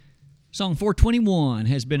Song 421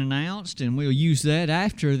 has been announced, and we'll use that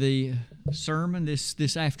after the sermon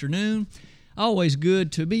this afternoon. Always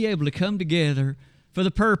good to be able to come together for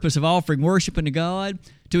the purpose of offering worship unto God,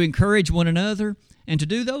 to encourage one another, and to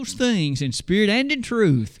do those things in spirit and in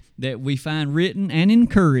truth that we find written and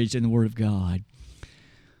encouraged in the Word of God.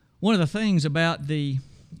 One of the things about the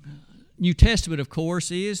New Testament, of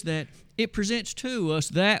course, is that it presents to us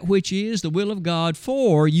that which is the will of God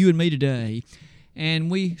for you and me today.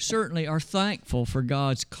 And we certainly are thankful for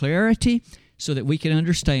God's clarity so that we can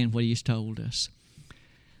understand what He has told us.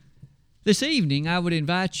 This evening, I would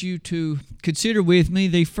invite you to consider with me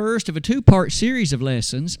the first of a two-part series of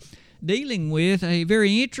lessons dealing with a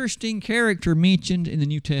very interesting character mentioned in the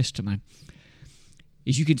New Testament.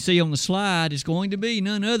 As you can see on the slide, it's going to be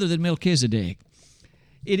none other than Melchizedek.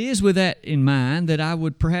 It is with that in mind that I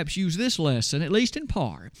would perhaps use this lesson, at least in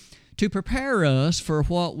part, to prepare us for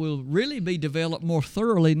what will really be developed more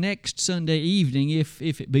thoroughly next Sunday evening, if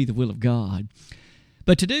it be the will of God.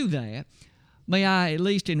 But to do that, may I at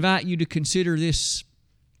least invite you to consider this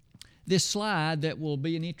slide that will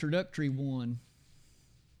be an introductory one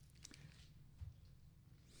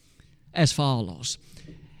as follows.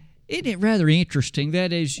 Isn't it rather interesting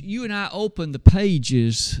that as you and I open the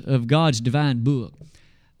pages of God's divine book,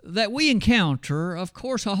 that we encounter, of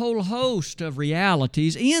course, a whole host of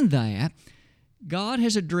realities in that God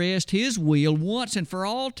has addressed His will once and for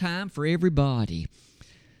all time for everybody.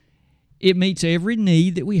 It meets every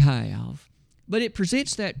need that we have, but it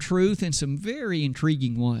presents that truth in some very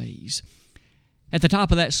intriguing ways. At the top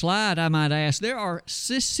of that slide, I might ask, there are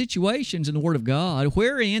situations in the Word of God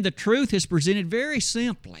wherein the truth is presented very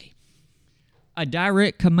simply. A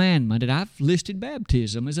direct commandment, and I've listed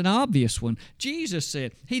baptism as an obvious one. Jesus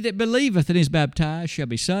said, "He that believeth and is baptized shall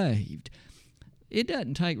be saved." It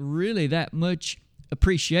doesn't take really that much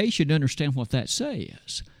appreciation to understand what that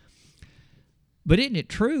says. But isn't it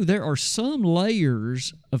true there are some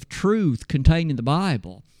layers of truth contained in the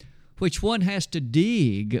Bible which one has to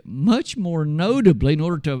dig much more notably in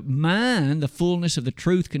order to mine the fullness of the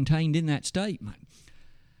truth contained in that statement?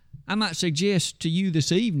 I might suggest to you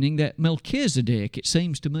this evening that Melchizedek, it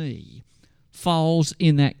seems to me, falls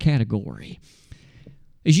in that category.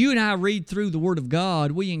 As you and I read through the Word of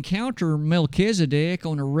God, we encounter Melchizedek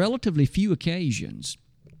on a relatively few occasions.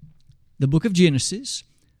 The book of Genesis,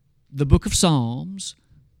 the book of Psalms,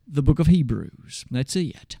 the book of Hebrews. That's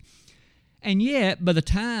it. And yet, by the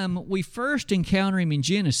time we first encounter him in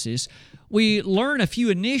Genesis, we learn a few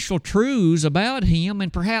initial truths about him,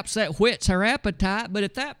 and perhaps that whets our appetite, but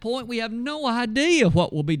at that point we have no idea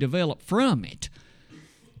what will be developed from it.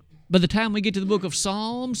 By the time we get to the book of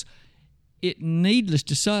Psalms, it, needless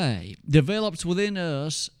to say, develops within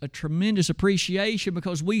us a tremendous appreciation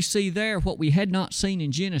because we see there what we had not seen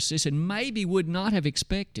in Genesis and maybe would not have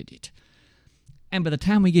expected it. And by the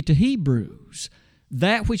time we get to Hebrews,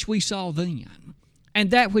 that which we saw then,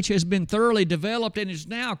 and that which has been thoroughly developed and is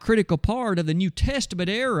now a critical part of the New Testament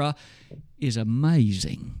era, is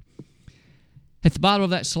amazing. At the bottom of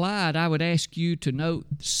that slide, I would ask you to note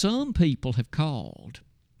some people have called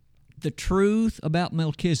the truth about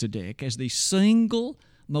Melchizedek as the single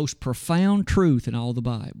most profound truth in all the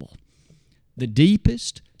Bible. The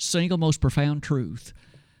deepest, single most profound truth.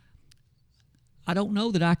 I don't know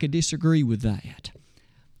that I could disagree with that.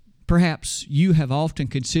 Perhaps you have often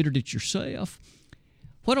considered it yourself.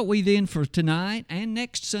 Why don't we then, for tonight and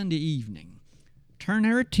next Sunday evening, turn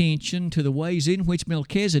our attention to the ways in which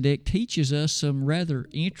Melchizedek teaches us some rather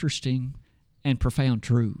interesting and profound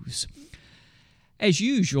truths. As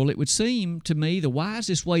usual, it would seem to me the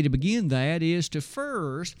wisest way to begin that is to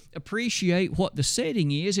first appreciate what the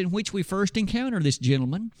setting is in which we first encounter this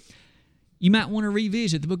gentleman. You might want to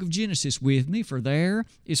revisit the book of Genesis with me, for there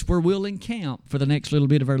is where we'll encamp for the next little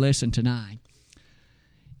bit of our lesson tonight.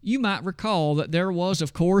 You might recall that there was,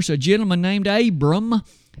 of course, a gentleman named Abram,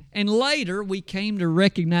 and later we came to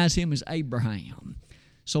recognize him as Abraham.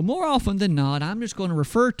 So more often than not, I'm just going to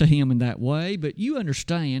refer to him in that way, but you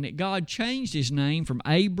understand that God changed his name from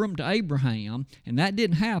Abram to Abraham, and that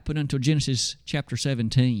didn't happen until Genesis chapter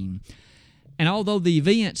 17. And although the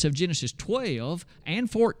events of Genesis 12 and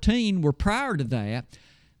 14 were prior to that,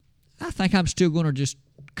 I think I'm still going to just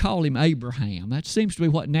call him Abraham. That seems to be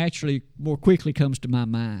what naturally more quickly comes to my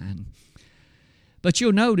mind. But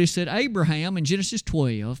you'll notice that Abraham in Genesis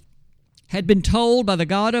 12 had been told by the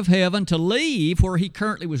God of heaven to leave where he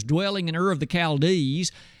currently was dwelling in Ur of the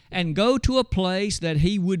Chaldees and go to a place that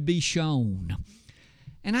he would be shown.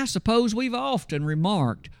 And I suppose we've often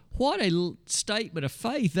remarked what a statement of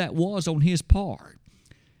faith that was on his part.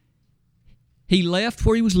 He left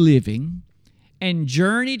where he was living and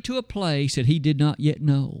journeyed to a place that he did not yet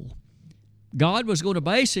know. God was going to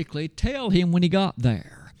basically tell him when he got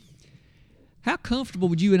there. How comfortable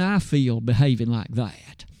would you and I feel behaving like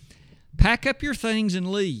that? Pack up your things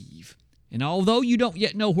and leave. And although you don't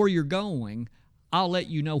yet know where you're going, I'll let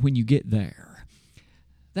you know when you get there.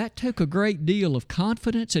 That took a great deal of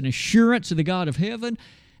confidence and assurance of the God of heaven.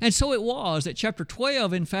 And so it was that chapter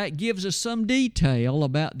 12, in fact, gives us some detail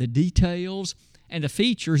about the details and the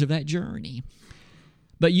features of that journey.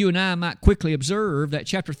 But you and I might quickly observe that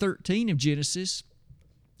chapter 13 of Genesis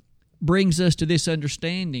brings us to this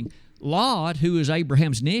understanding. Lot, who is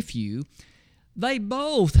Abraham's nephew, they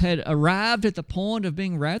both had arrived at the point of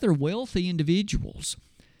being rather wealthy individuals.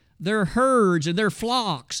 Their herds and their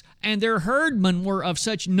flocks and their herdmen were of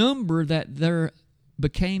such number that there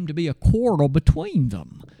became to be a quarrel between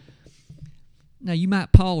them. Now you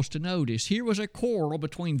might pause to notice, here was a quarrel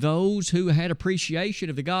between those who had appreciation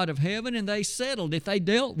of the God of heaven, and they settled if they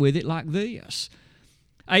dealt with it like this.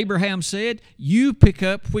 Abraham said, you pick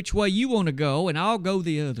up which way you want to go, and I'll go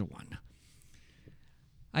the other one.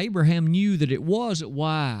 Abraham knew that it wasn't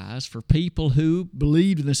wise for people who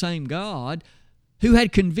believed in the same God, who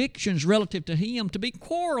had convictions relative to him, to be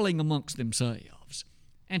quarreling amongst themselves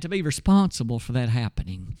and to be responsible for that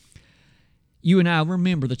happening. You and I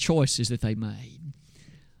remember the choices that they made.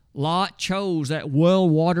 Lot chose that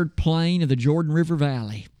well-watered plain of the Jordan River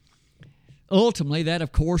Valley. Ultimately, that,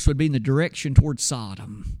 of course, would be in the direction towards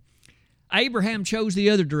Sodom. Abraham chose the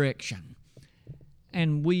other direction.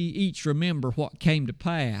 And we each remember what came to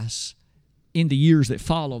pass in the years that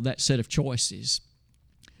followed that set of choices.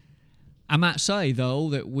 I might say, though,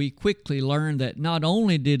 that we quickly learned that not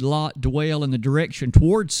only did Lot dwell in the direction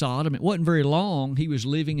toward Sodom, it wasn't very long he was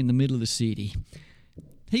living in the middle of the city.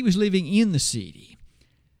 He was living in the city.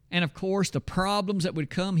 And, of course, the problems that would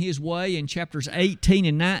come his way in chapters 18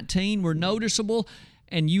 and 19 were noticeable,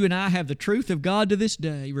 and you and I have the truth of God to this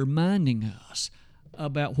day reminding us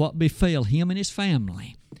about what befell him and his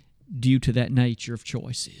family due to that nature of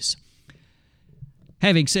choices.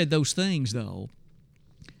 Having said those things, though,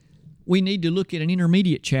 we need to look at an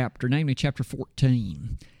intermediate chapter, namely chapter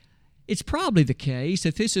 14. It's probably the case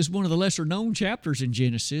that this is one of the lesser-known chapters in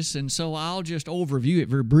Genesis, and so I'll just overview it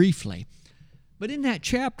very briefly. But in that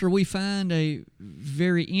chapter, we find a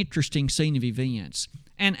very interesting scene of events,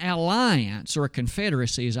 an alliance, or a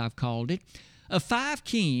confederacy, as I've called it, of 5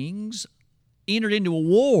 kings entered into a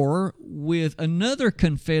war with another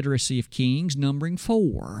confederacy of kings numbering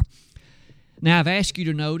 4. Now, I've asked you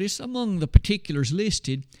to notice, among the particulars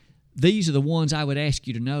listed, these are the ones I would ask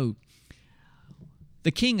you to note.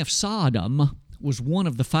 The king of Sodom was one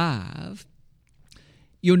of the 5.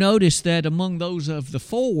 You'll notice that among those of the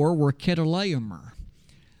 4 were Chedorlaomer.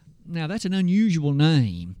 Now, that's an unusual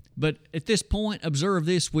name, but at this point, observe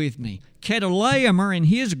this with me. Chedorlaomer and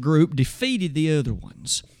his group defeated the other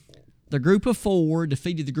ones. The group of 4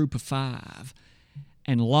 defeated the group of 5,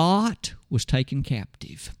 and Lot was taken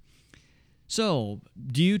captive. So,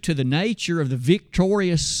 due to the nature of the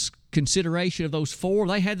victorious consideration of those 4,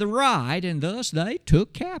 they had the right, and thus they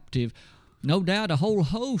took captive, no doubt, a whole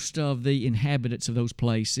host of the inhabitants of those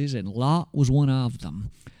places, and Lot was one of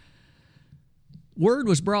them. Word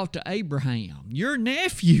was brought to Abraham, your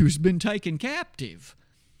nephew's been taken captive.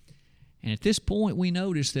 And at this point, we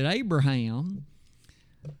notice that Abraham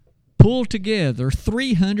pulled together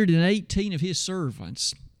 318 of his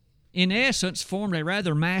servants, in essence formed a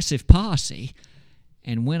rather massive posse,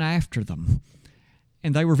 and went after them.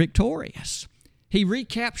 And they were victorious. He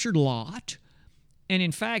recaptured Lot, and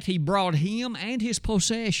in fact, he brought him and his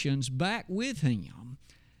possessions back with him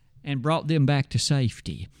and brought them back to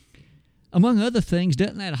safety. Among other things,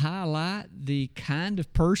 doesn't that highlight the kind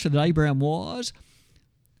of person that Abraham was?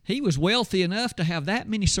 He was wealthy enough to have that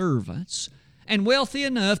many servants and wealthy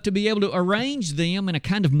enough to be able to arrange them in a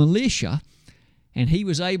kind of militia. And he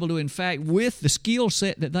was able to, in fact, with the skill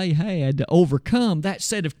set that they had, to overcome that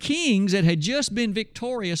set of kings that had just been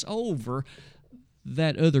victorious over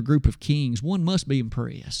that other group of kings. One must be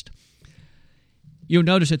impressed. You'll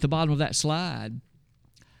notice at the bottom of that slide,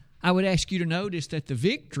 I would ask you to notice that the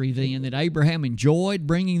victory then that Abraham enjoyed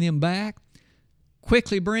bringing them back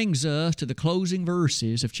quickly brings us to the closing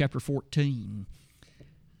verses of chapter 14.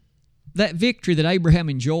 That victory that Abraham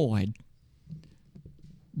enjoyed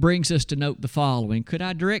brings us to note the following. Could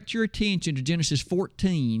I direct your attention to Genesis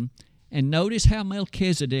 14 and notice how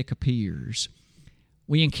Melchizedek appears?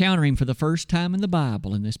 We encounter him for the first time in the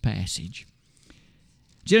Bible in this passage.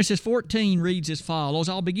 Genesis 14 reads as follows.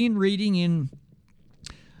 I'll begin reading in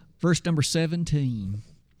verse number 17.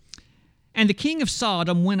 And the king of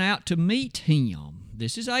Sodom went out to meet him.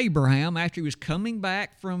 This is Abraham after he was coming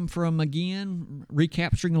back from again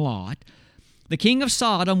recapturing Lot. The king of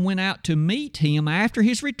Sodom went out to meet him after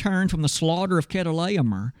his return from the slaughter of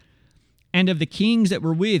Chedorlaomer, and of the kings that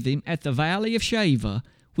were with him at the valley of Shaveh,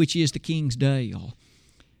 which is the king's dale.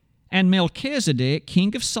 And Melchizedek,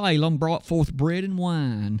 king of Salem, brought forth bread and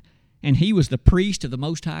wine, and he was the priest of the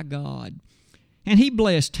Most High God. And he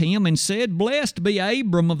blessed him and said, Blessed be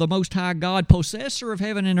Abram of the Most High God, possessor of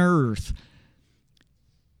heaven and earth.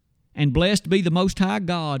 And blessed be the Most High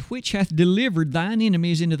God, which hath delivered thine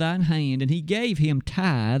enemies into thine hand. And he gave him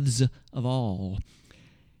tithes of all.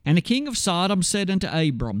 And the king of Sodom said unto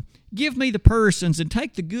Abram, Give me the persons, and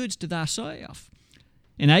take the goods to thyself.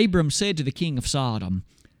 And Abram said to the king of Sodom,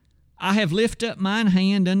 I have lifted up mine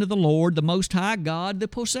hand unto the Lord, the Most High God, the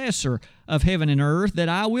possessor of heaven and earth, that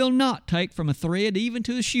I will not take from a thread even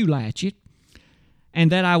to a shoe latchet, and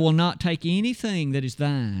that I will not take anything that is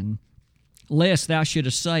thine, lest thou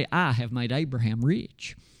shouldest say, I have made Abraham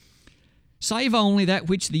rich. Save only that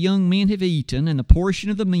which the young men have eaten, and the portion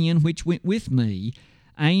of the men which went with me,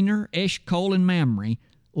 Aner, Eshcol, and Mamre,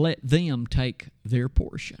 let them take their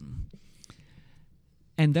portion.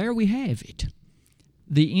 And there we have it,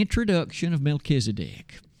 the introduction of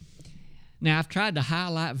Melchizedek. Now, I've tried to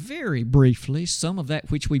highlight very briefly some of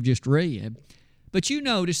that which we've just read, but you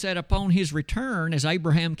notice that upon his return, as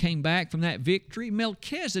Abraham came back from that victory,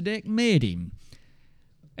 Melchizedek met him.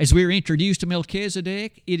 As we are introduced to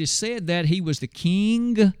Melchizedek, it is said that he was the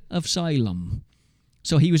king of Salem.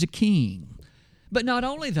 So he was a king. But not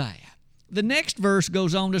only that, the next verse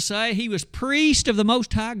goes on to say he was priest of the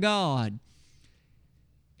Most High God.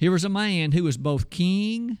 Here was a man who was both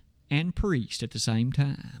king and priest at the same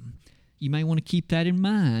time. You may want to keep that in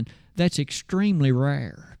mind. That's extremely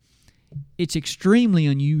rare. It's extremely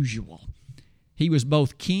unusual. He was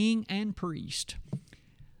both king and priest.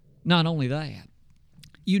 Not only that,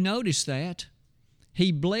 you notice that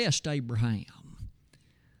he blessed Abraham.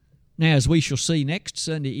 Now, as we shall see next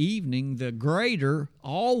Sunday evening, the greater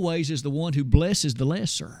always is the one who blesses the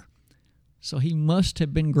lesser. So he must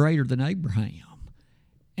have been greater than Abraham.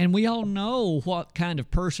 And we all know what kind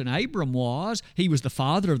of person Abram was. He was the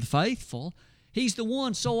father of the faithful. He's the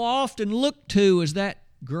one so often looked to as that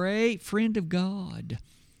great friend of God.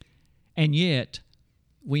 And yet,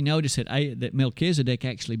 we notice that Melchizedek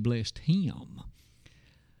actually blessed him.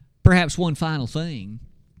 Perhaps one final thing,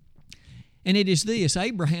 and it is this: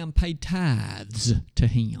 Abraham paid tithes to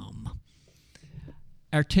him.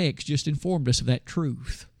 Our text just informed us of that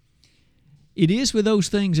truth. It is with those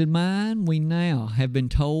things in mind we now have been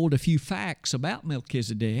told a few facts about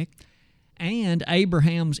Melchizedek and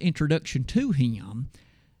Abraham's introduction to him.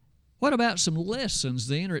 What about some lessons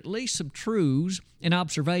then, or at least some truths and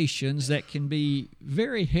observations that can be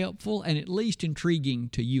very helpful and at least intriguing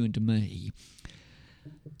to you and to me?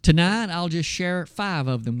 Tonight I'll just share 5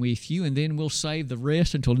 of them with you, and then we'll save the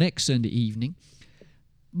rest until next Sunday evening.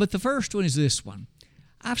 But the first one is this one.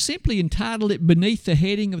 I've simply entitled it beneath the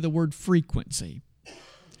heading of the word frequency.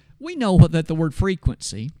 We know that the word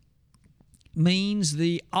frequency means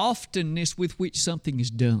the oftenness with which something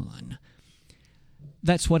is done.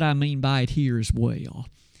 That's what I mean by it here as well.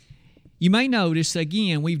 You may notice,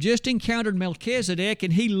 again, we've just encountered Melchizedek,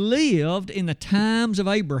 and he lived in the times of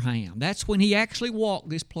Abraham. That's when he actually walked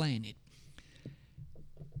this planet.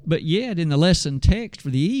 But yet, in the lesson text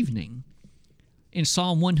for the evening, in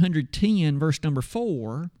Psalm 110, verse number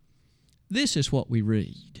 4, this is what we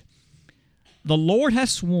read. The Lord hath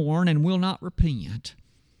sworn and will not repent.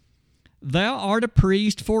 Thou art a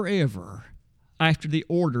priest forever, after the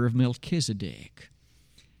order of Melchizedek.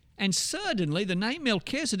 And suddenly the name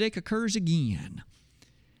Melchizedek occurs again.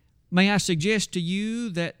 May I suggest to you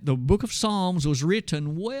that the book of Psalms was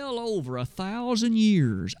written well over 1,000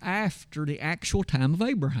 years after the actual time of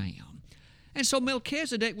Abraham. And so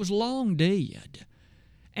Melchizedek was long dead.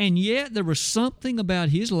 And yet there was something about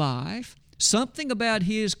his life, something about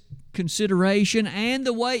his consideration, and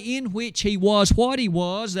the way in which he was what he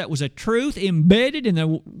was, that was a truth embedded in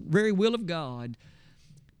the very will of God.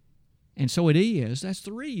 And so it is. That's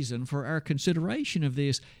the reason for our consideration of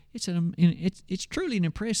this. It's truly an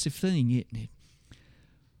impressive thing, isn't it?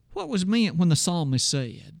 What was meant when the psalmist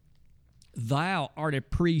said, Thou art a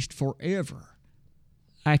priest forever,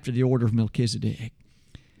 after the order of Melchizedek?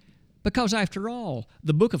 Because after all,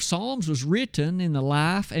 the book of Psalms was written in the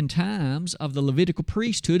life and times of the Levitical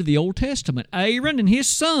priesthood of the Old Testament. Aaron and his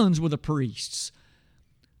sons were the priests.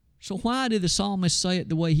 So why did the psalmist say it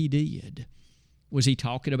the way he did? Was he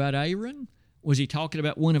talking about Aaron? Was he talking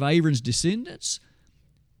about one of Aaron's descendants?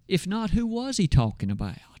 If not, who was he talking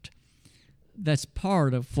about? That's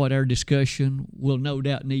part of what our discussion will no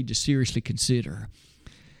doubt need to seriously consider.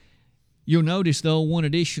 You'll notice, though, one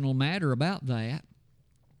additional matter about that.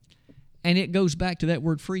 And it goes back to that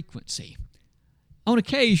word frequency. On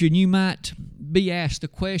occasion, you might be asked the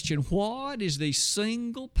question, what is the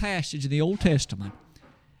single passage in the Old Testament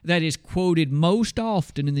that is quoted most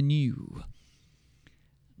often in the New?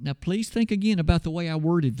 Now, please think again about the way I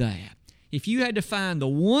worded that. If you had to find the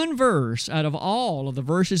one verse out of all of the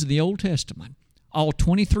verses in the Old Testament, all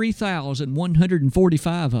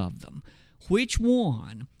 23,145 of them, which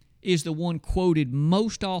one is the one quoted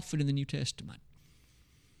most often in the New Testament?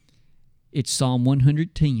 It's Psalm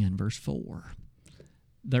 110, verse 4.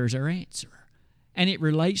 There's our answer. And it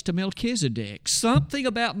relates to Melchizedek. Something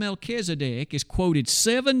about Melchizedek is quoted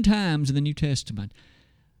 7 times in the New Testament.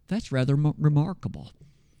 That's rather remarkable.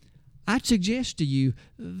 I'd suggest to you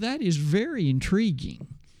that is very intriguing.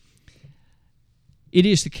 It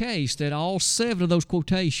is the case that all 7 of those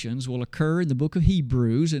quotations will occur in the book of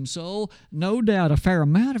Hebrews, and so no doubt a fair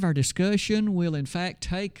amount of our discussion will in fact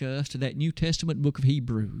take us to that New Testament book of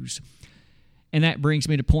Hebrews. And that brings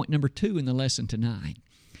me to point number 2 in the lesson tonight.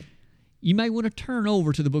 You may want to turn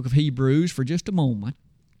over to the book of Hebrews for just a moment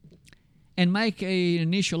and make an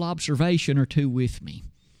initial observation or two with me.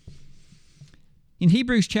 In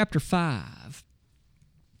Hebrews chapter 5,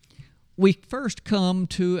 we first come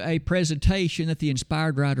to a presentation that the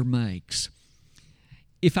inspired writer makes.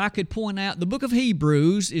 If I could point out, the book of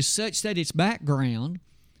Hebrews is such that its background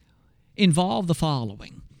involved the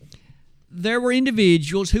following. There were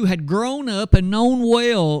individuals who had grown up and known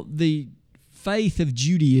well the faith of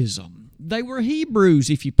Judaism. They were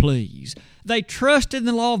Hebrews, if you please. They trusted in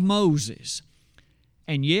the law of Moses.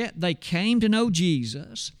 And yet they came to know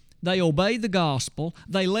Jesus. They obeyed the gospel.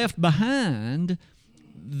 They left behind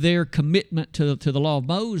their commitment to the law of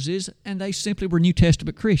Moses, and they simply were New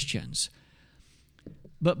Testament Christians.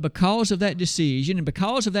 But because of that decision and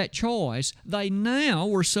because of that choice, they now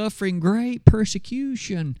were suffering great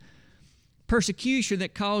persecution. Persecution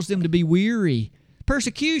that caused them to be weary.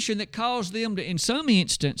 Persecution that caused them to, in some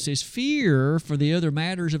instances, fear for the other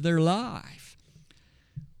matters of their life.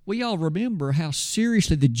 We all remember how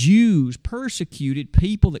seriously the Jews persecuted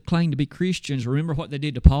people that claimed to be Christians. Remember what they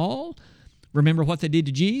did to Paul? Remember what they did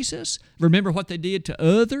to Jesus? Remember what they did to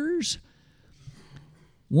others?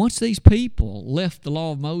 Once these people left the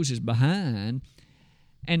law of Moses behind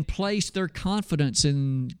and placed their confidence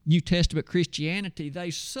in New Testament Christianity,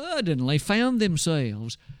 they suddenly found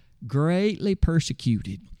themselves greatly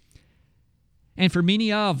persecuted. And for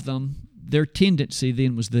many of them, their tendency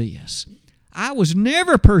then was this. I was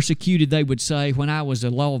never persecuted, they would say, when I was a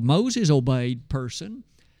law of Moses obeyed person.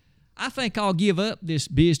 I think I'll give up this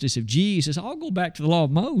business of Jesus. I'll go back to the law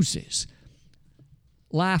of Moses.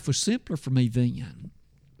 Life was simpler for me then.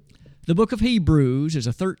 The book of Hebrews is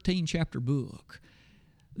a 13-chapter book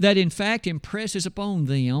that in fact impresses upon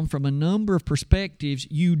them from a number of perspectives,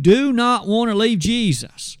 you do not want to leave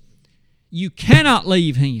Jesus. You cannot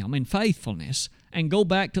leave Him in faithfulness and go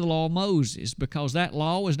back to the law of Moses because that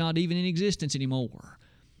law is not even in existence anymore.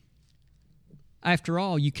 After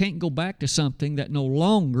all, you can't go back to something that no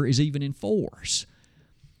longer is even in force.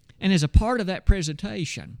 And as a part of that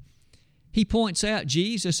presentation, he points out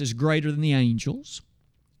Jesus is greater than the angels,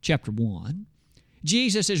 chapter 1.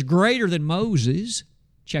 Jesus is greater than Moses,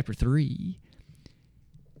 chapter 3.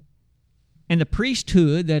 And the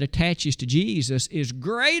priesthood that attaches to Jesus is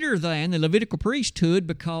greater than the Levitical priesthood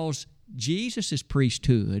because Jesus'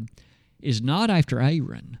 priesthood is not after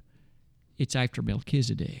Aaron, it's after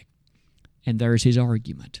Melchizedek. And there's his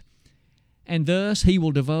argument. And thus he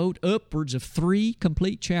will devote upwards of 3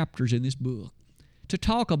 complete chapters in this book to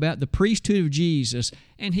talk about the priesthood of Jesus.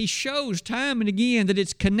 And he shows time and again that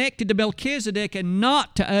it's connected to Melchizedek and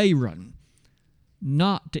not to Aaron,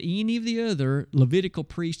 not to any of the other Levitical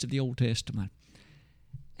priests of the Old Testament.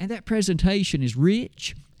 And that presentation is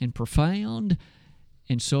rich and profound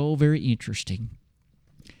and so very interesting.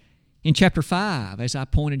 In chapter 5, as I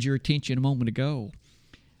pointed your attention a moment ago,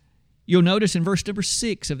 you'll notice in verse number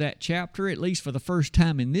 6 of that chapter, at least for the first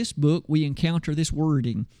time in this book, we encounter this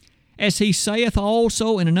wording. As he saith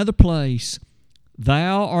also in another place,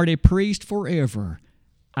 Thou art a priest forever,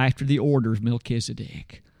 after the order of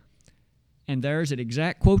Melchizedek. And there's an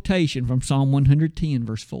exact quotation from Psalm 110,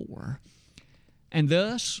 verse 4. And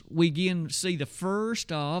thus, we again see the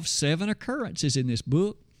first of 7 occurrences in this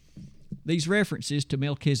book, these references to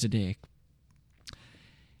Melchizedek.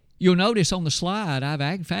 You'll notice on the slide, I've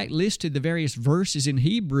in fact listed the various verses in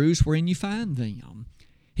Hebrews wherein you find them.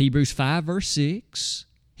 Hebrews 5, verse 6,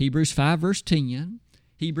 Hebrews 5, verse 10,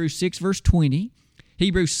 Hebrews 6, verse 20,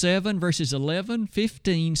 Hebrews 7, verses 11,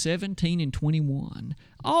 15, 17, and 21.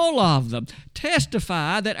 All of them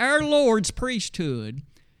testify that our Lord's priesthood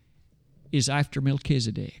is after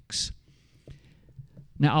Melchizedek's.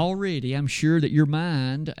 Now, already I'm sure that your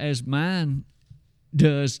mind, as mine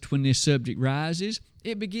does when this subject rises,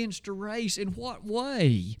 it begins to race. In what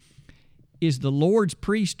way is the Lord's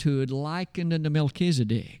priesthood likened unto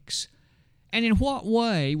Melchizedek's? And in what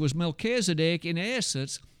way was Melchizedek, in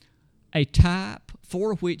essence, a type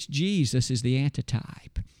for which Jesus is the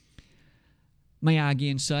antitype? May I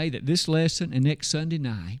again say that this lesson and next Sunday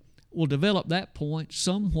night will develop that point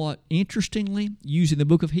somewhat interestingly, using the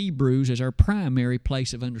book of Hebrews as our primary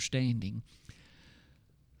place of understanding.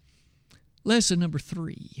 Lesson number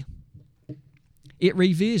 3. It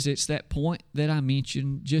revisits that point that I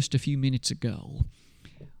mentioned just a few minutes ago.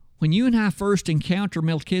 When you and I first encounter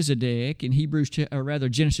Melchizedek in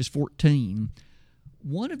Genesis 14,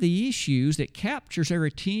 one of the issues that captures our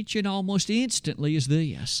attention almost instantly is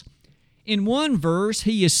this. In one verse,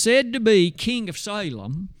 he is said to be king of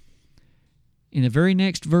Salem. In the very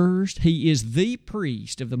next verse, he is the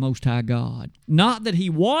priest of the Most High God. Not that he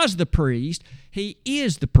was the priest, he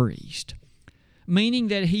is the priest, meaning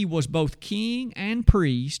that he was both king and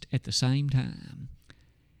priest at the same time.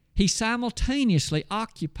 He simultaneously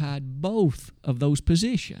occupied both of those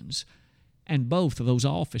positions and both of those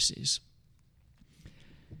offices.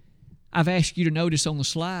 I've asked you to notice on the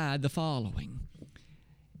slide the following.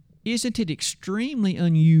 Isn't it extremely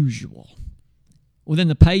unusual within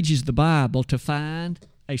the pages of the Bible to find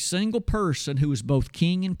a single person who is both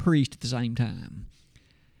king and priest at the same time?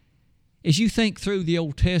 As you think through the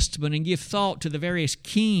Old Testament and give thought to the various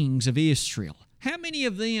kings of Israel, how many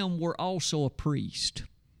of them were also a priest?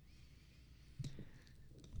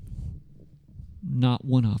 Not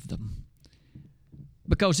one of them.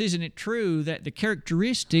 Because isn't it true that the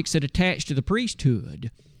characteristics that attach to the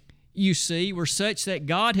priesthood, you see, were such that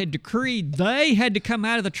God had decreed they had to come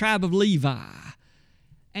out of the tribe of Levi.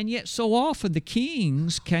 And yet so often the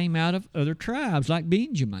kings came out of other tribes like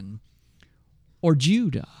Benjamin or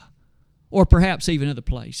Judah or perhaps even other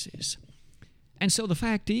places. And so the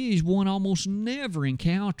fact is, one almost never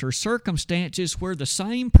encounters circumstances where the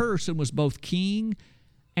same person was both king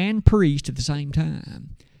and priest at the same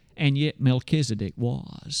time. And yet Melchizedek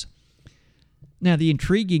was. Now the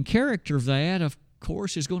intriguing character of that, of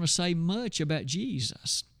course, is going to say much about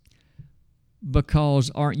Jesus.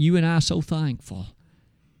 Because aren't you and I so thankful?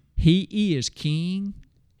 He is king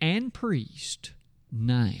and priest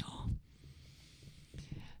now.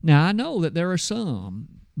 Now, I know that there are some,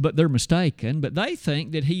 but they're mistaken, but they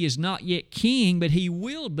think that he is not yet king, but he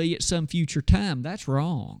will be at some future time. That's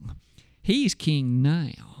wrong. He's king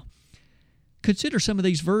now. Consider some of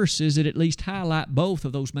these verses that at least highlight both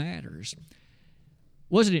of those matters.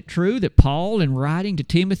 Wasn't it true that Paul, in writing to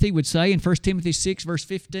Timothy, would say in 1 Timothy 6, verse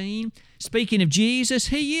 15, speaking of Jesus,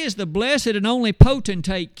 he is the blessed and only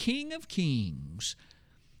potentate, King of kings.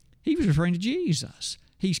 He was referring to Jesus.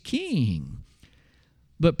 He's king.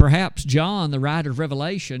 But perhaps John, the writer of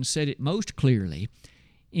Revelation, said it most clearly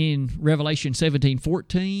in Revelation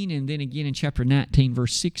 17:14 and then again in chapter 19,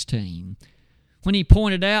 verse 16, when he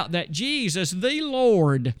pointed out that Jesus, the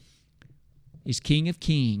Lord, is King of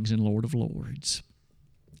kings and Lord of lords.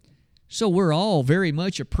 So we're all very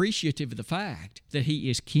much appreciative of the fact that he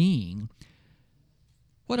is king.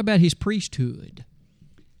 What about his priesthood?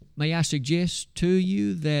 May I suggest to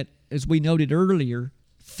you that, as we noted earlier,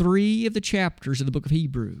 3 of the chapters of the book of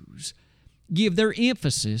Hebrews give their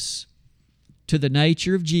emphasis to the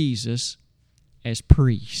nature of Jesus as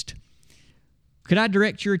priest. Could I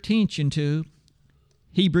direct your attention to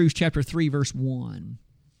Hebrews chapter 3, verse 1?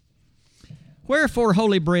 Wherefore,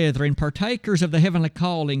 holy brethren, partakers of the heavenly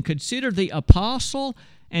calling, consider the apostle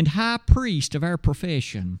and high priest of our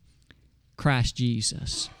profession, Christ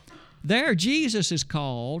Jesus. There, Jesus is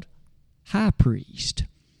called high priest.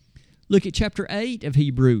 Look at chapter 8 of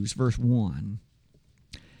Hebrews, verse 1.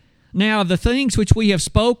 Now, of the things which we have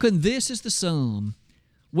spoken, this is the sum.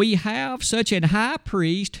 We have such an high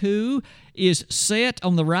priest who is set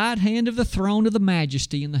on the right hand of the throne of the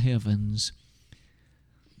majesty in the heavens.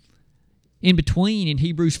 In between, in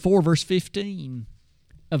Hebrews 4, verse 15,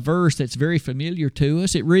 a verse that's very familiar to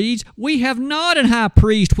us, it reads, We have not an high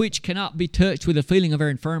priest which cannot be touched with the feeling of our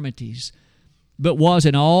infirmities, but was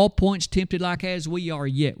in all points tempted like as we are,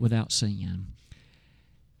 yet without sin.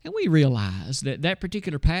 And we realize that that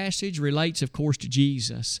particular passage relates, of course, to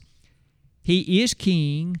Jesus. He is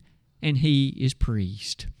king and he is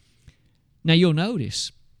priest. Now you'll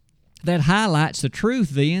notice that highlights the truth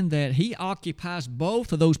then that he occupies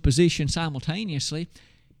both of those positions simultaneously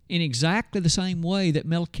in exactly the same way that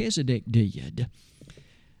Melchizedek did.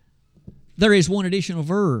 There is one additional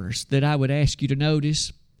verse that I would ask you to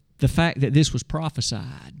notice, the fact that this was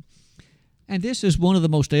prophesied. And this is one of the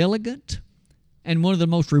most elegant, and one of the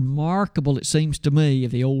most remarkable, it seems to me,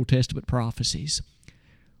 of the Old Testament prophecies.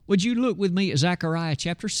 Would you look with me at Zechariah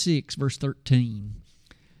chapter 6, verse 13?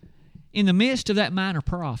 In the midst of that minor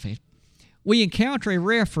prophet, we encounter a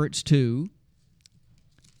reference to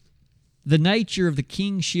the nature of the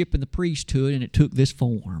kingship and the priesthood, and it took this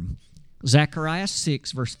form. Zechariah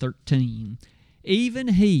 6, verse 13. Even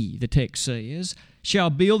he, the text says, shall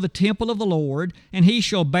build the temple of the Lord, and he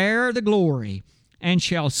shall bear the glory, and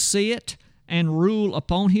shall sit and rule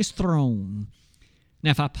upon his throne.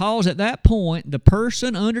 Now, if I pause at that point, the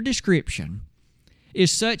person under description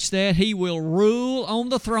is such that he will rule on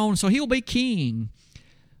the throne, so he'll be king.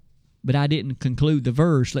 But I didn't conclude the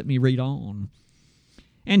verse. Let me read on.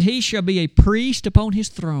 And he shall be a priest upon his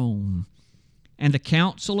throne, and the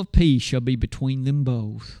counsel of peace shall be between them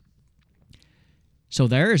both. So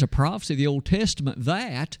there is a prophecy of the Old Testament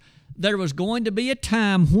that there was going to be a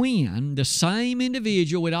time when the same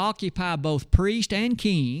individual would occupy both priest and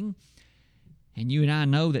king. And you and I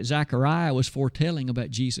know that Zechariah was foretelling about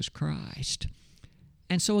Jesus Christ.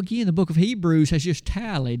 And so again, the book of Hebrews has just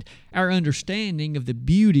tallied our understanding of the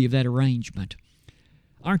beauty of that arrangement.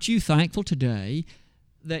 Aren't you thankful today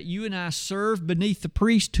that you and I serve beneath the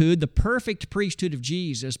priesthood, the perfect priesthood of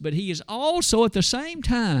Jesus, but He is also at the same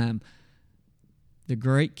time the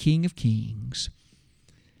great King of Kings?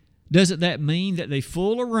 Doesn't that mean that the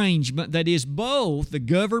full arrangement that is both the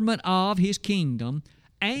government of His kingdom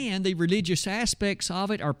and the religious aspects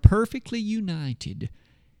of it are perfectly united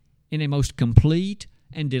in a most complete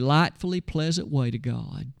and delightfully pleasant way to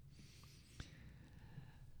God?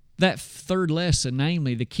 That third lesson,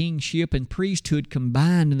 namely the kingship and priesthood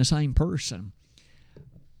combined in the same person,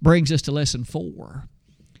 brings us to lesson 4.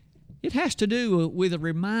 It has to do with a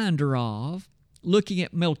reminder of looking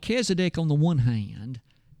at Melchizedek on the one hand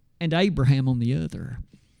and Abraham on the other.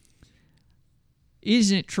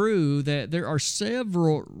 Isn't it true that there are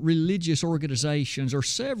several religious organizations or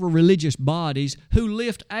several religious bodies who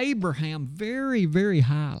lift Abraham very, very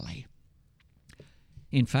highly?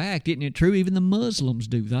 In fact, isn't it true even the Muslims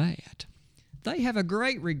do that? They have a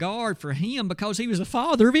great regard for him because he was the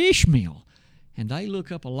father of Ishmael, and they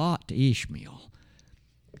look up a lot to Ishmael.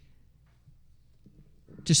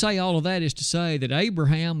 To say all of that is to say that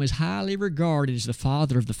Abraham is highly regarded as the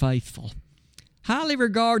father of the faithful, highly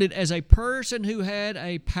regarded as a person who had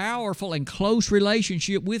a powerful and close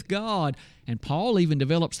relationship with God, and Paul even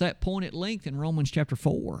develops that point at length in Romans chapter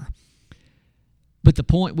 4. But the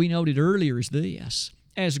point we noted earlier is this: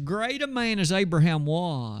 as great a man as Abraham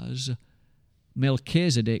was,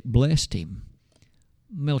 Melchizedek blessed him.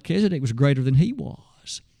 Melchizedek was greater than he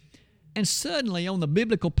was. And suddenly on the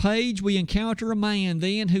biblical page we encounter a man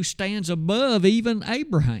then who stands above even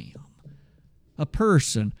Abraham, a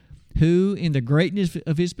person who, in the greatness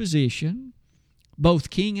of his position, both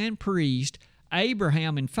king and priest,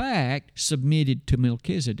 Abraham, in fact, submitted to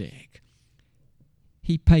Melchizedek.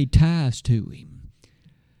 He paid tithes to him.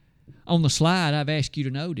 On the slide, I've asked you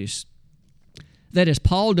to notice that as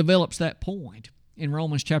Paul develops that point in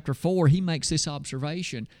Romans chapter 4, he makes this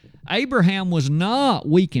observation: Abraham was not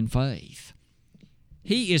weak in faith.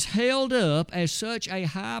 He is held up as such a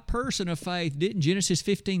high person of faith. Didn't Genesis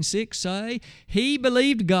 15:6 say, he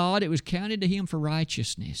believed God, it was counted to him for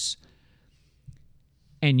righteousness?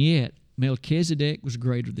 And yet, Melchizedek was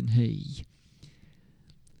greater than he.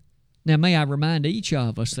 Now, may I remind each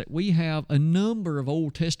of us that we have a number of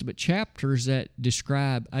Old Testament chapters that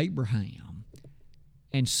describe Abraham,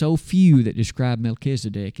 and so few that describe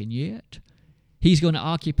Melchizedek, and yet he's going to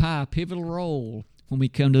occupy a pivotal role when we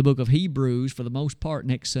come to the book of Hebrews, for the most part,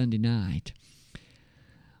 next Sunday night.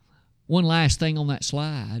 One last thing on that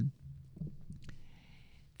slide.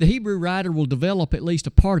 The Hebrew writer will develop at least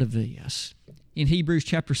a part of this in Hebrews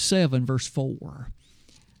chapter 7, verse 4.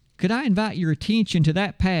 Could I invite your attention to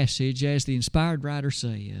that passage as the inspired writer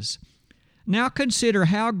says, "Now consider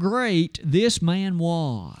how great this man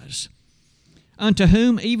was, unto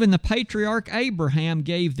whom even the patriarch Abraham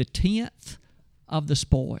gave the 10th of the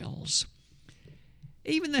spoils."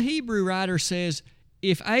 Even the Hebrew writer says,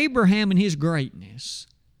 if Abraham in his greatness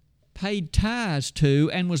paid tithes to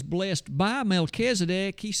and was blessed by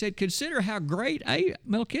Melchizedek, he said, consider how great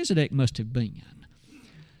Melchizedek must have been.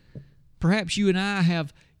 Perhaps you and I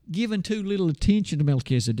have given too little attention to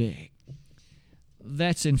Melchizedek.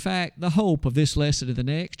 That's in fact the hope of this lesson and the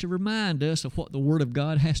next, to remind us of what the Word of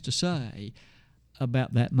God has to say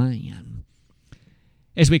about that man.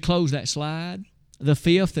 As we close that slide, the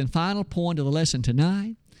fifth and final point of the lesson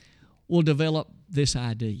tonight will develop this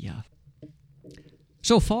idea.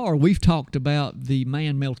 So far, we've talked about the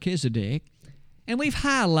man Melchizedek, and we've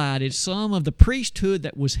highlighted some of the priesthood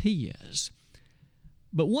that was his.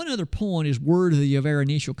 But one other point is worthy of our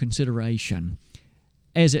initial consideration,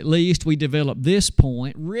 as at least we develop this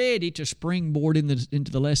point ready to springboard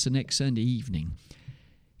into the lesson next Sunday evening.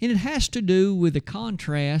 And it has to do with the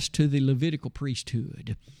contrast to the Levitical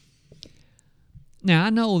priesthood. Now, I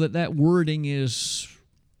know that wording is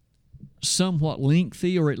somewhat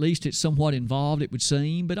lengthy, or at least it's somewhat involved, it would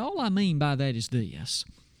seem, but all I mean by that is this.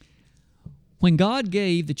 When God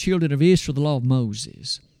gave the children of Israel the law of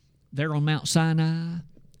Moses, there on Mount Sinai,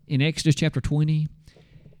 in Exodus chapter 20,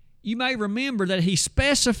 you may remember that He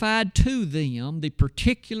specified to them the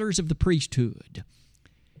particulars of the priesthood.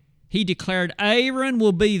 He declared Aaron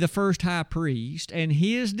will be the first high priest, and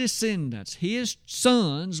his descendants, his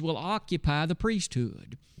sons, will occupy the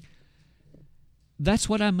priesthood. That's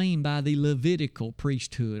what I mean by the Levitical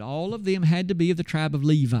priesthood. All of them had to be of the tribe of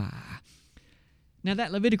Levi. Now,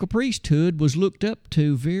 that Levitical priesthood was looked up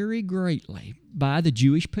to very greatly by the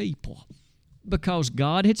Jewish people because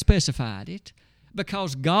God had specified it,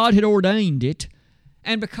 because God had ordained it,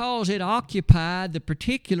 and because it occupied the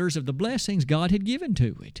particulars of the blessings God had given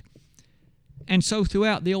to it. And so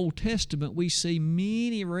throughout the Old Testament, we see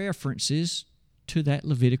many references to that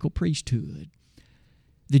Levitical priesthood.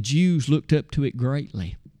 The Jews looked up to it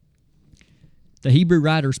greatly. The Hebrew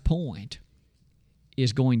writer's point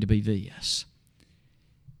is going to be this.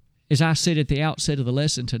 As I said at the outset of the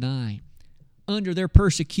lesson tonight, under their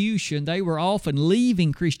persecution, they were often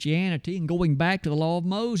leaving Christianity and going back to the law of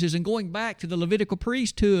Moses and going back to the Levitical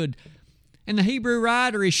priesthood. And the Hebrew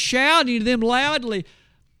writer is shouting to them loudly,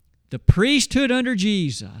 the priesthood under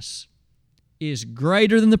Jesus is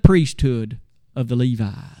greater than the priesthood of the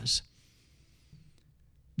Levites.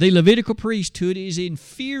 The Levitical priesthood is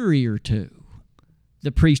inferior to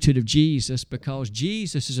the priesthood of Jesus because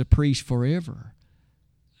Jesus is a priest forever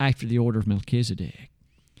after the order of Melchizedek.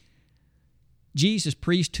 Jesus'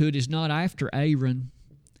 priesthood is not after Aaron.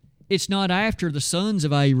 It's not after the sons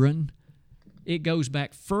of Aaron. It goes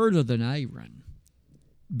back further than Aaron,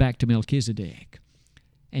 back to Melchizedek.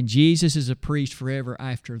 And Jesus is a priest forever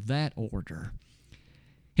after that order.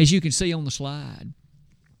 As you can see on the slide,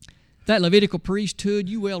 that Levitical priesthood,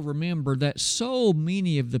 you well remember that so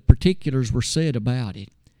many of the particulars were said about it.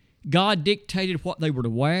 God dictated what they were to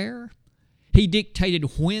wear. He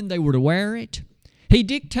dictated when they were to wear it. He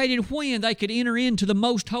dictated when they could enter into the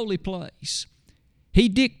most holy place. He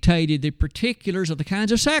dictated the particulars of the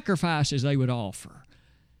kinds of sacrifices they would offer.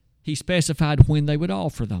 He specified when they would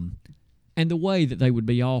offer them and the way that they would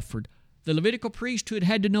be offered. The Levitical priesthood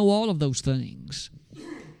had to know all of those things.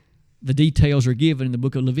 The details are given in the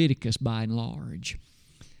book of Leviticus by and large.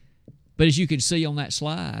 But as you can see on that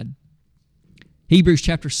slide, Hebrews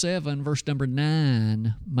chapter 7, verse number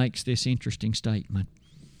 9 makes this interesting statement.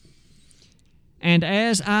 And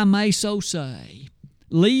as I may so say,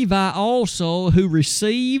 Levi also, who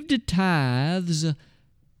received tithes,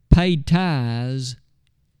 paid tithes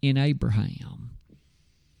in Abraham.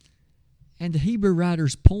 And the Hebrew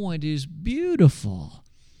writer's point is beautiful.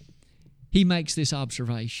 He makes this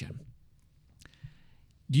observation.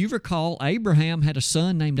 Do you recall Abraham had a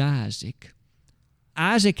son named Isaac?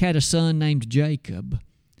 Isaac had a son named Jacob.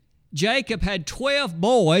 Jacob had 12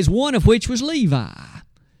 boys, one of which was Levi.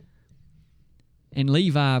 And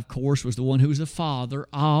Levi, of course, was the one who was the father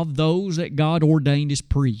of those that God ordained as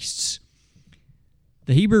priests.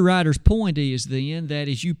 The Hebrew writer's point is then that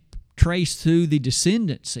as you trace through the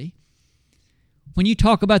descendancy, when you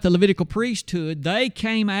talk about the Levitical priesthood, they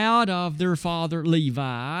came out of their father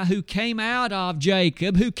Levi, who came out of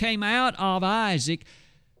Jacob, who came out of Isaac,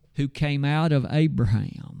 who came out of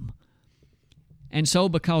Abraham. And so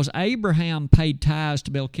because Abraham paid tithes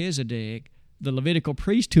to Melchizedek, the Levitical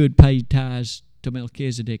priesthood paid tithes to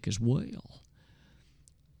Melchizedek as well.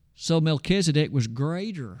 So Melchizedek was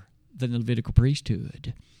greater than the Levitical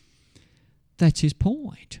priesthood. That's his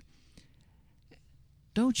point.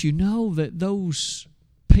 Don't you know that those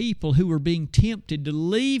people who were being tempted to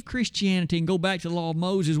leave Christianity and go back to the law of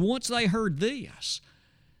Moses, once they heard this,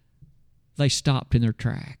 they stopped in their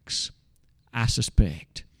tracks, I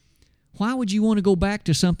suspect. Why would you want to go back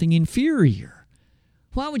to something inferior?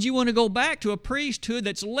 Why would you want to go back to a priesthood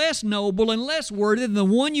that's less noble and less worthy than the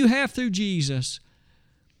one you have through Jesus?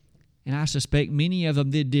 And I suspect many of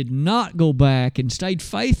them did not go back and stayed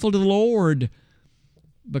faithful to the Lord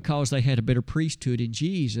because they had a better priesthood in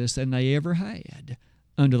Jesus than they ever had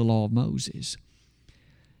under the law of Moses.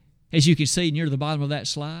 As you can see near the bottom of that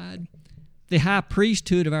slide, the high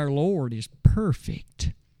priesthood of our Lord is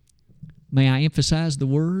perfect. May I emphasize the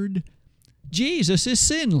word? Jesus is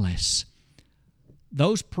sinless.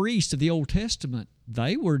 Those priests of the Old Testament,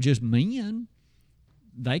 they were just men.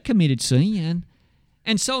 They committed sin.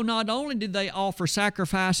 And so not only did they offer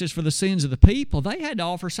sacrifices for the sins of the people, they had to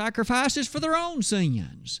offer sacrifices for their own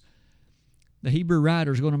sins. The Hebrew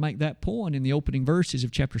writer is going to make that point in the opening verses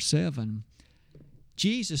of chapter 7.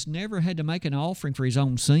 Jesus never had to make an offering for his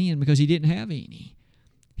own sin because he didn't have any.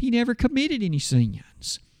 He never committed any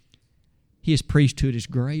sins. His priesthood is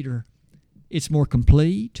greater. It's more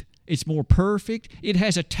complete. It's more perfect. It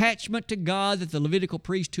has attachment to God that the Levitical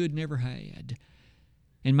priesthood never had.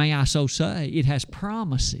 And may I so say, it has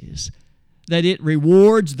promises that it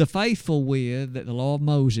rewards the faithful with that the law of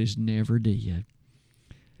Moses never did.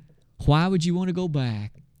 Why would you want to go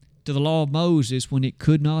back to the law of Moses when it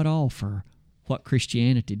could not offer what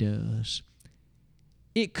Christianity does?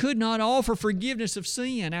 It could not offer forgiveness of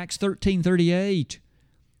sin, Acts 13:38.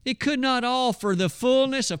 It could not offer the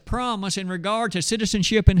fullness of promise in regard to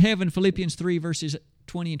citizenship in heaven, Philippians 3, verses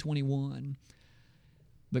 20 and 21.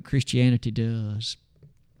 But Christianity does.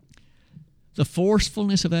 The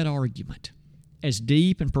forcefulness of that argument, as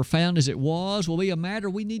deep and profound as it was, will be a matter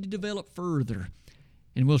we need to develop further.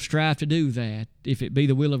 And we'll strive to do that, if it be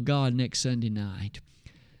the will of God, next Sunday night.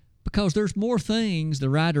 Because there's more things the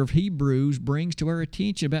writer of Hebrews brings to our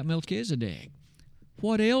attention about Melchizedek.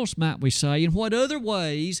 What else might we say? In what other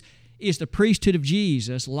ways is the priesthood of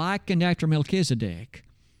Jesus likened after Melchizedek?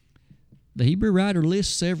 The Hebrew writer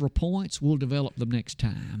lists several points. We'll develop them next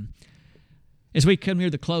time. As we come near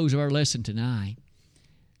the close of our lesson tonight,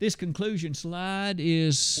 this conclusion slide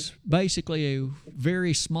is basically a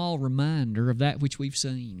very small reminder of that which we've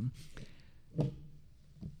seen.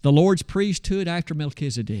 The Lord's priesthood after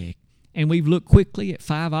Melchizedek. And we've looked quickly at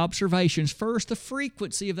 5 observations. First, the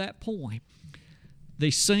frequency of that point. The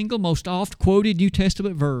single most oft-quoted New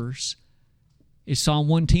Testament verse is Psalm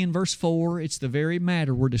 110, verse 4. It's the very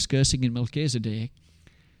matter we're discussing in Melchizedek.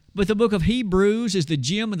 But the book of Hebrews is the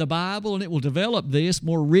gem of the Bible, and it will develop this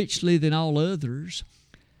more richly than all others.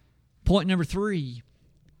 Point number 3,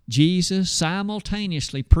 Jesus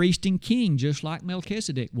simultaneously priest and king, just like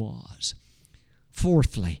Melchizedek was.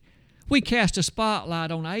 Fourthly, we cast a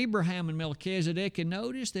spotlight on Abraham and Melchizedek and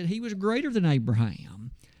notice that he was greater than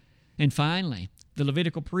Abraham. And finally, the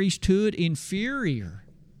Levitical priesthood inferior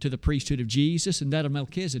to the priesthood of Jesus and that of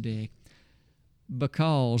Melchizedek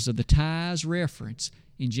because of the tithes reference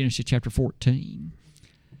in Genesis chapter 14.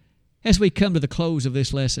 As we come to the close of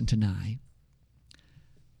this lesson tonight,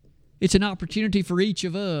 it's an opportunity for each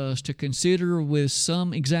of us to consider with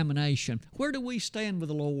some examination, where do we stand with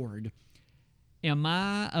the Lord? Am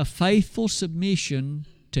I a faithful submission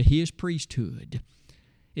to His priesthood?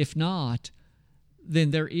 If not, then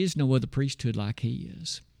there is no other priesthood like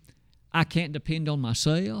His. I can't depend on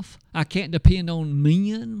myself. I can't depend on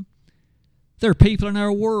men. There are people in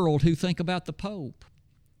our world who think about the Pope.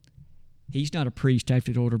 He's not a priest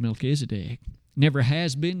after the order of Melchizedek. Never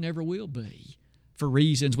has been, never will be, for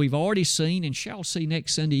reasons we've already seen and shall see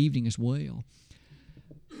next Sunday evening as well.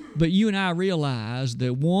 But you and I realize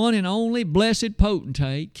that one and only blessed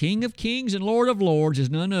potentate, King of kings and Lord of lords, is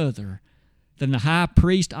none other than the high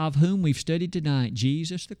priest of whom we've studied tonight,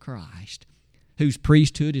 Jesus the Christ, whose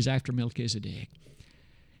priesthood is after Melchizedek.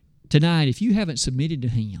 Tonight, if you haven't submitted to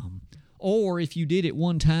Him, or if you did at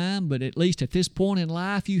one time, but at least at this point in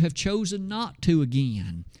life you have chosen not to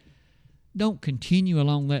again, don't continue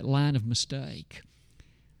along that line of mistake.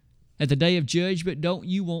 At the day of judgment, don't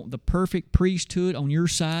you want the perfect priesthood on your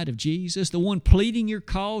side of Jesus, the one pleading your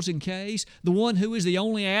cause in case, the one who is the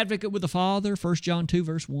only advocate with the Father, 1 John 2,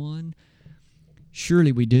 verse 1?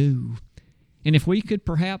 Surely we do. And if we could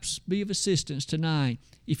perhaps be of assistance tonight,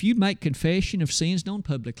 if you'd make confession of sins known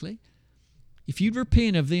publicly, if you'd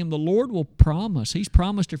repent of them, the Lord will promise. He's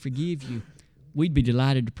promised to forgive you. We'd be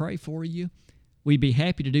delighted to pray for you. We'd be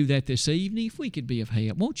happy to do that this evening if we could be of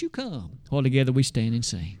help. Won't you come? While together we stand and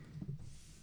sing.